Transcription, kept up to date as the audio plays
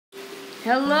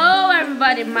Hello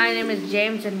everybody, my name is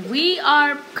James and we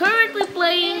are currently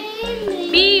playing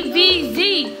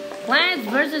PvZ, Plants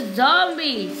vs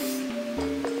Zombies.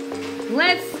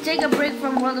 Let's take a break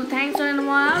from World of Tanks for a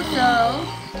while, so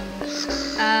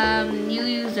new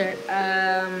user,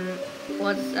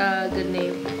 what's a good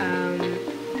name?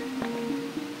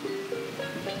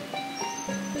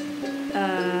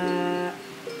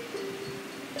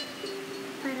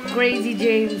 Crazy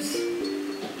James.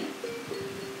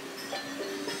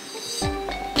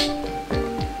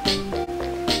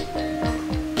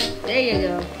 There you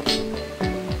go.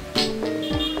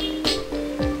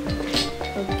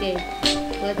 Okay,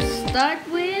 let's start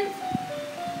with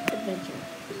adventure.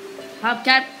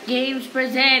 Hubcap Games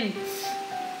presents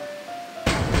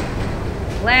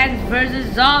Plants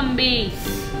vs Zombies.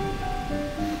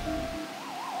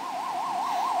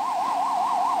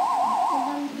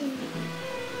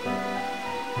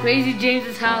 Crazy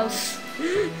James's house.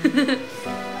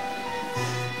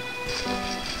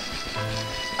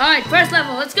 Alright, first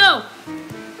level, let's go!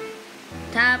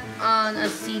 Tap on a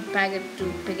seed packet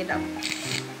to pick it up.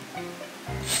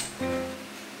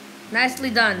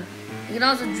 Nicely done. You can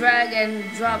also drag and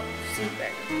drop seed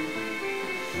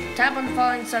packet. Tap on the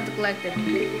falling sun to collect it.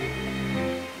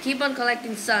 Keep on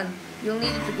collecting sun. You'll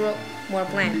need it to grow more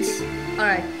plants.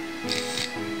 Alright.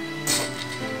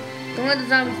 Don't let the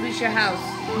zombies reach your house.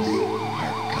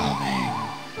 They're coming.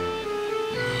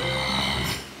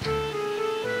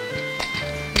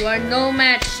 You are no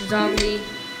match, zombie.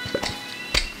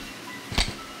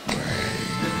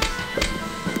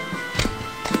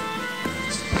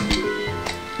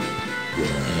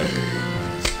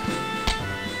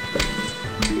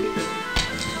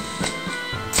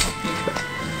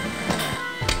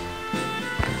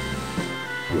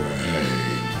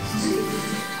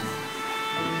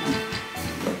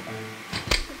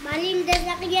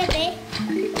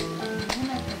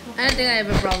 I don't think I have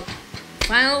a problem.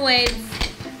 Final wave.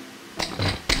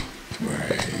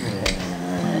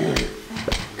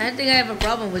 I don't think I have a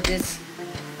problem with this.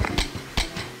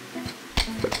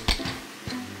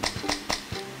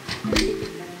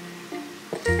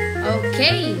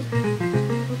 Okay.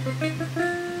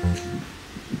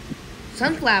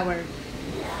 Sunflower.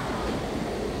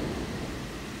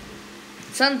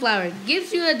 Sunflower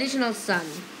gives you additional sun.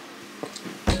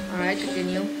 Alright,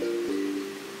 continue.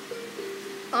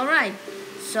 Alright,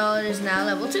 so it is now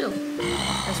level 2.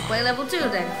 Let's play level 2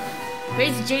 then.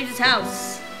 Crazy James's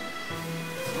house.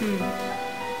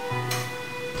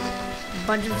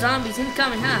 Bunch of zombies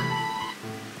incoming, huh?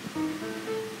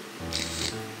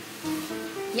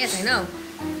 Yes, I know.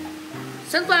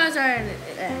 Sunflowers are...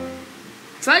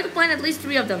 try to plant at least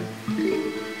 3 of them.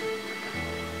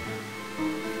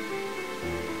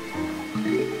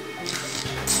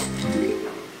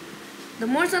 The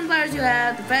more sunflowers you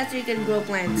have, the faster you can grow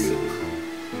plants.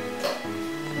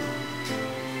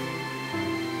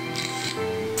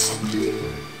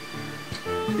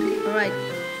 Alright.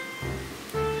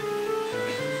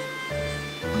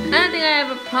 I don't think I have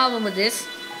a problem with this.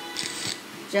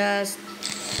 Just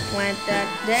plant that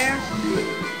there.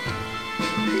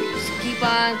 Just keep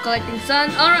on collecting sun.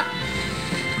 Alright.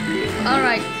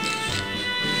 Alright.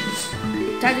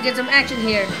 Time to get some action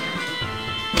here.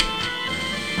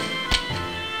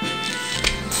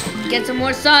 Get some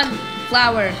more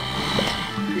sunflower.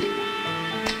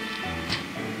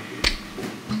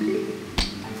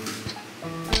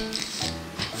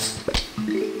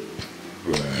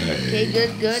 Okay,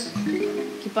 good, good.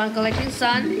 Keep on collecting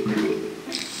sun.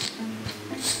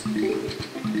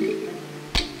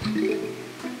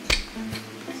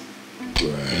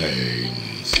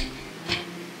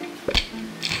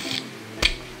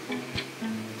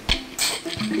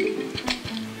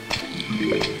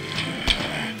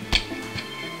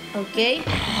 Okay.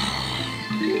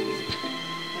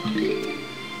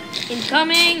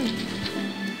 Incoming.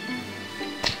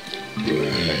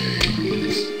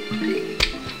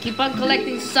 Keep on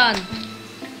collecting sun.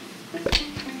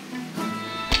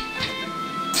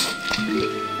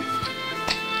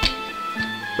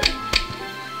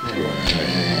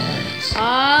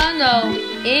 Oh no,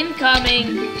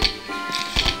 incoming.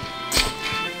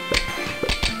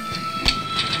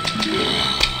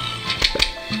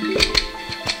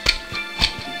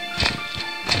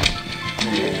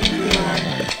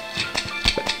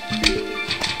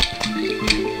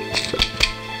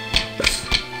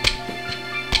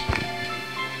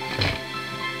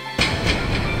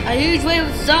 A huge wave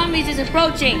of zombies is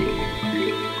approaching.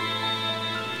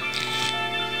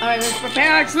 Alright, let's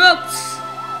prepare our troops.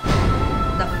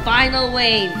 The final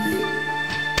wave.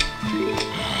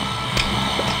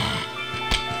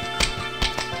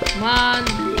 Come on.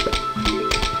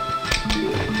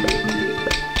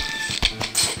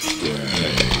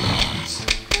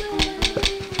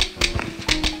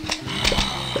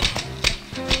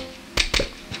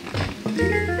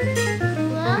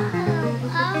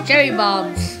 cherry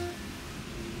bombs.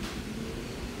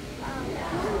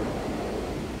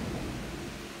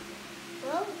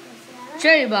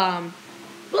 Cherry bomb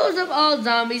blows up all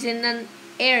zombies in an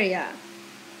area.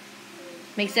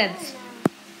 Makes sense.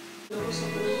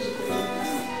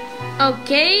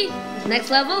 Okay, next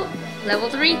level, level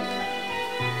 3.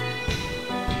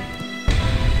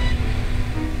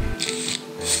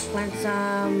 Plant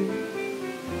some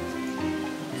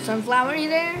sunflower in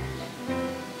there.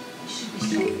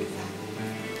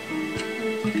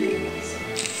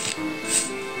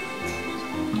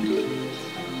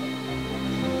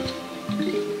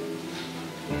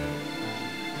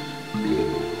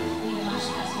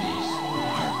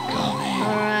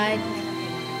 Alright.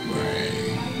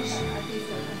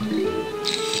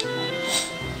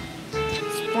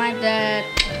 Let's plant that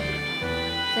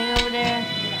thing over there.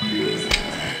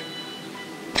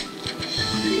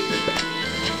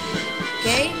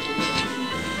 Okay.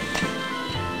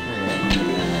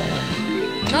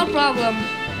 No problem.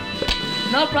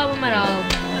 No problem at all.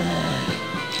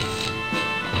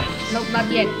 Nope,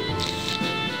 not yet.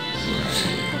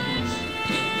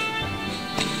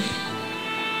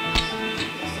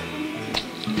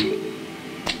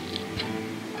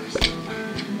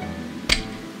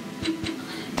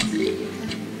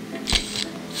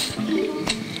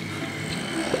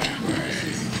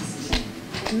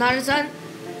 Another sun.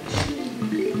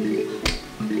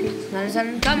 Another sun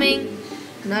incoming.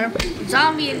 Another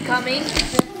zombie incoming.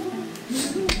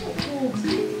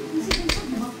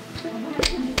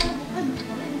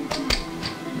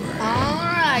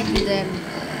 Alrighty then.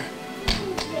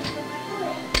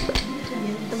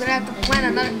 We're gonna have to plant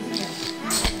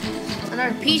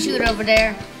another pea shoot over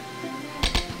there.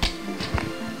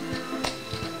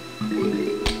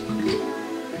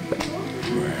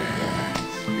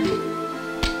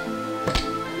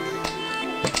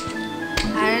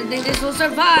 I don't think this will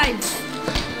survive.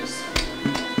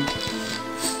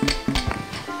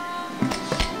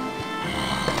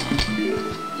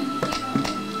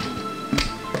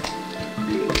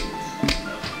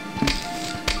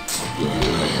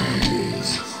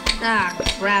 Ah,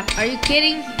 crap. Are you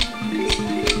kidding?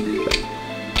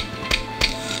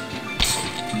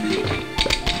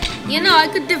 You know, I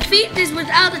could defeat this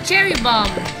without a cherry bomb.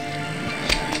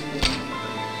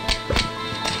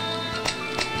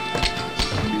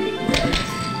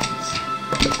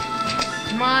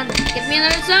 Come on, get me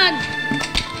another sun.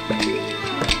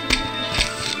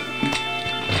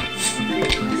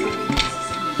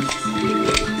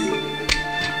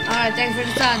 Alright, thanks for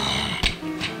the sun.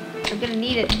 I'm gonna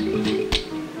need it.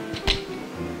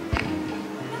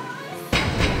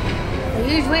 A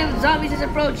huge wave of zombies is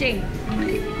approaching.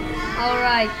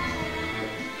 Alright.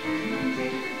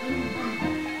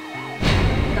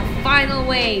 The final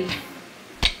wave.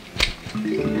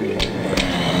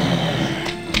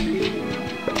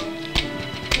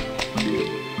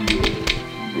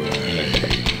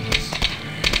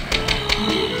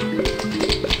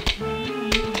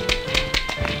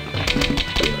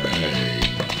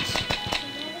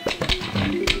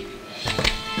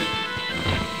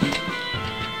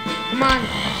 Come on,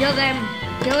 kill them.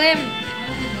 Kill him.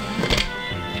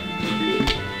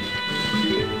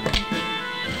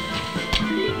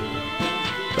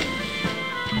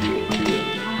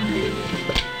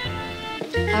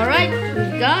 Alright,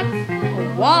 we've got a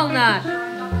walnut.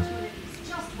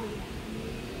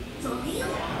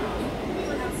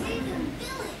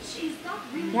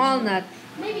 Walnut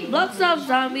blocks off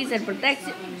zombies and protects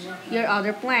your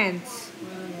other plants.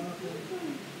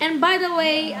 And by the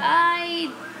way,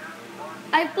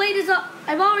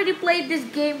 I've already played this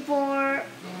game for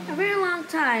a very long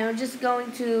time. I'm just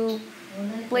going to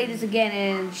play this again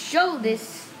and show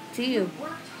this to you.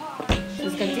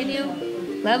 Let's continue.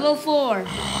 Level 4.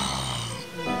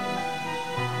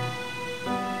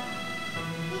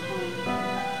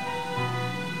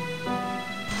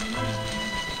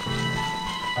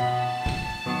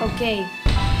 Okay.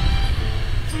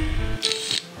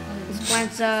 Let's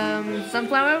plant some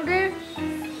sunflower over there.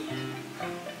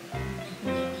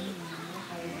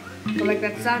 Collect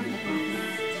that sun.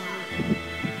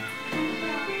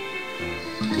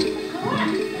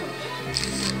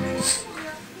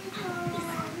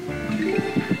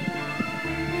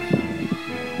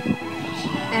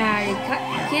 Are you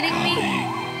kidding me?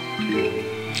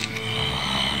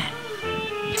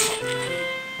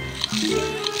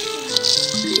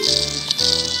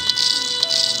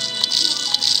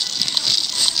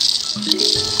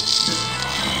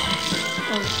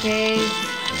 Okay.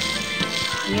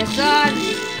 Yes, son.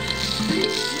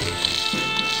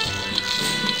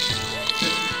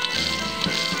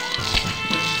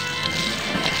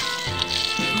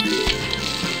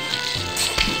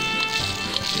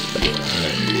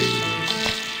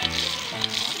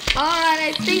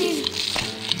 I think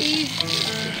he's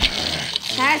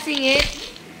passing it.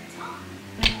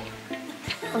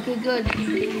 Okay, good.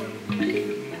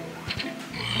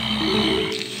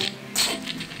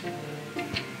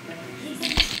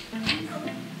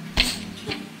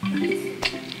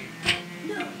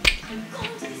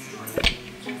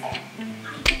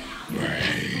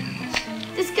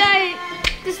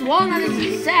 This walnut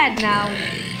is sad now.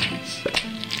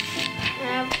 I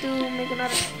have to make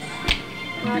another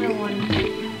one.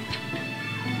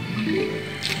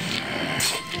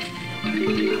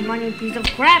 Come on, you piece of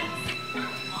crap!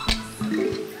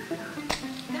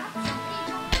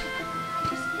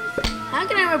 How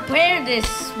can I repair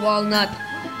this walnut?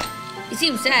 It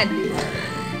seems sad.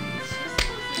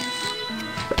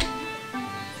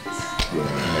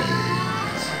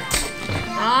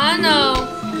 Oh no!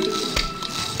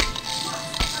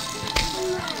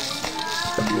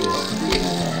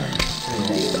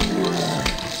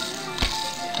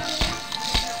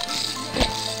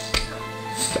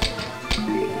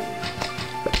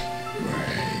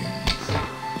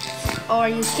 Oh, are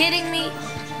you kidding me?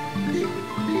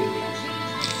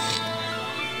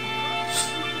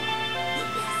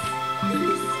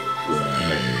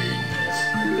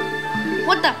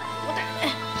 What the?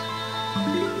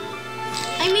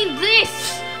 I mean this!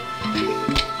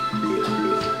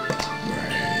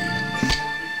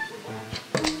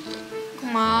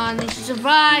 Come on, you should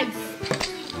survive.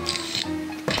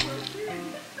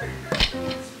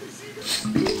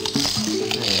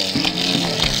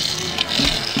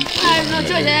 I have no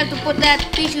choice, I have to put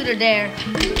that pea shooter there.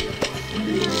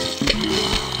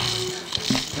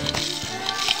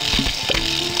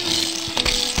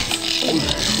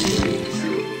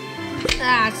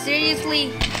 Ah,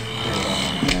 seriously?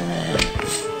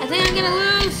 I think I'm gonna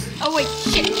lose. Oh wait,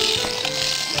 shit.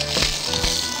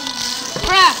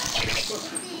 Crap!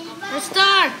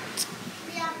 Restart!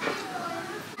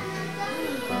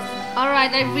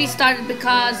 Alright, I restarted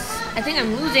because I think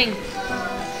I'm losing.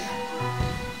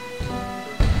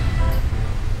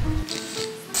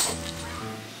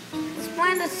 Let's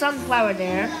plant the sunflower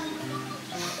there.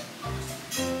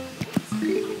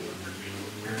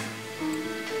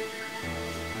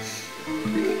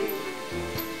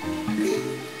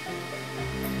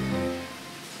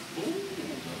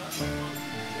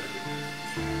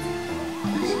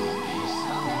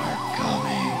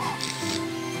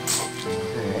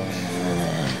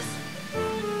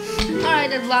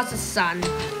 Alright, I've lost the sun.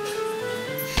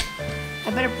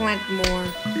 I better plant more.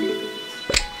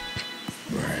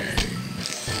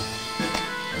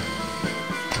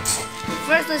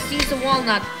 First, let's use the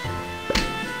walnut.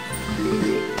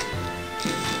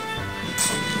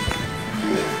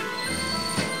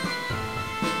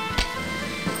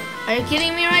 Are you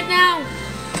kidding me right now?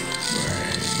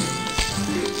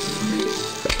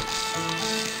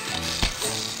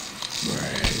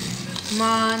 Come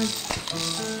on.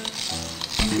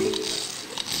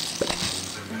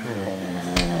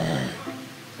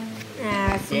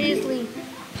 Ah, seriously?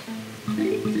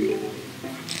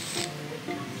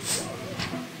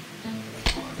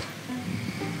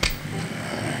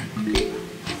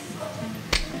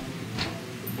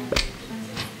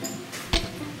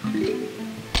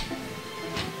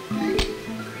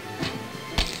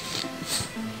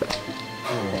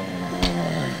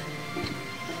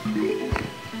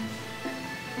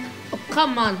 Oh,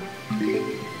 come on.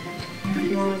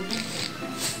 Come on.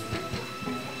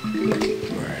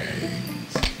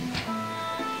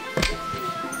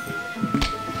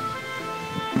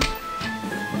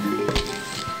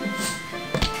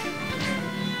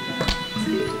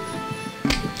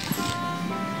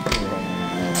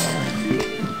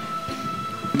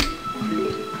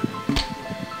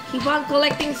 Keep on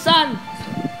collecting sun.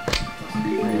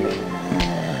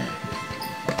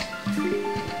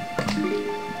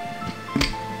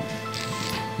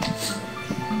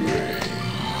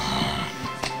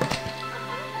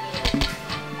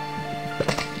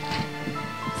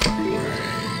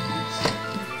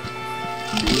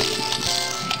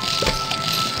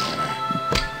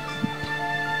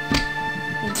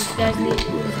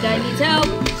 This guy needs help.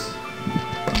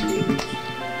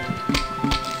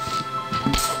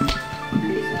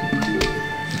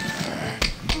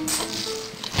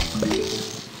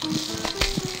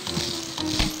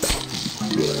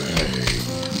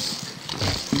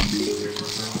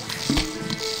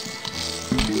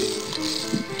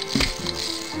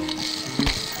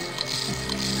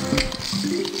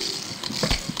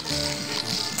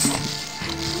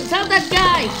 Let's help that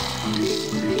guy.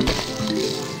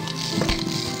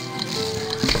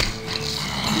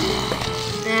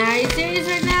 Are you serious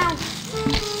right now?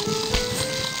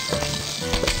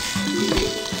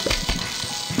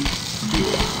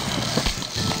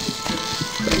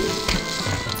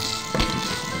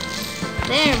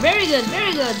 good,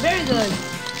 very good, very good.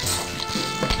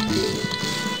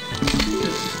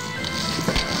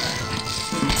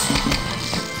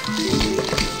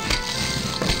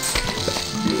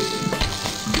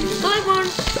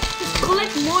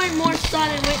 Collect more and more sun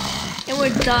and we're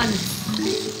done.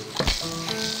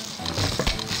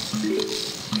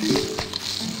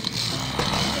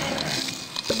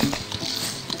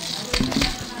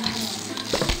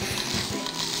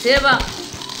 Silva.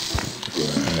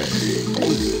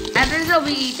 After this I'll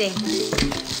be eating.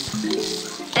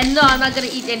 And no, I'm not gonna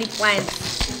eat any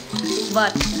plants.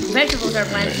 But vegetables are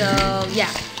plants, so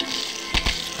yeah.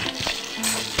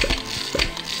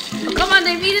 Oh, come on,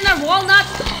 they've eaten our walnut!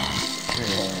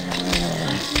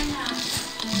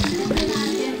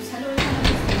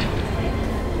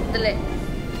 Dali.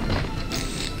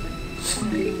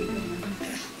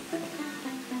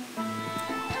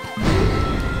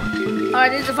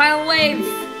 Alright, this is the final wave.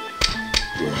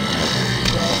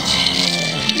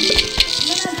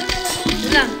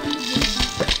 Lang.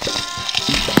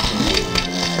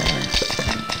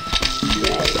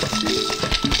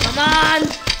 Come on!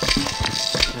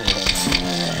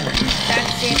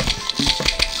 That's it.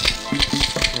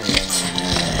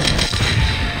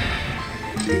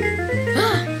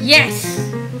 Yes!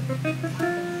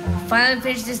 Finally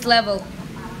finished this level.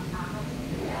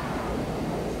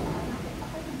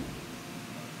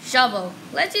 Shovel.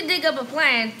 Lets you dig up a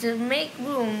plant to make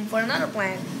room for another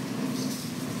plant.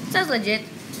 Sounds legit.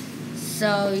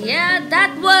 So yeah,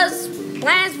 that was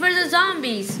Plants vs.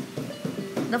 Zombies,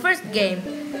 the first game.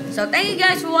 So thank you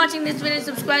guys for watching this video.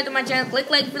 Subscribe to my channel. Click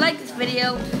like if you like this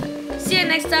video. See you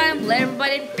next time. Later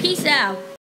everybody. Peace out.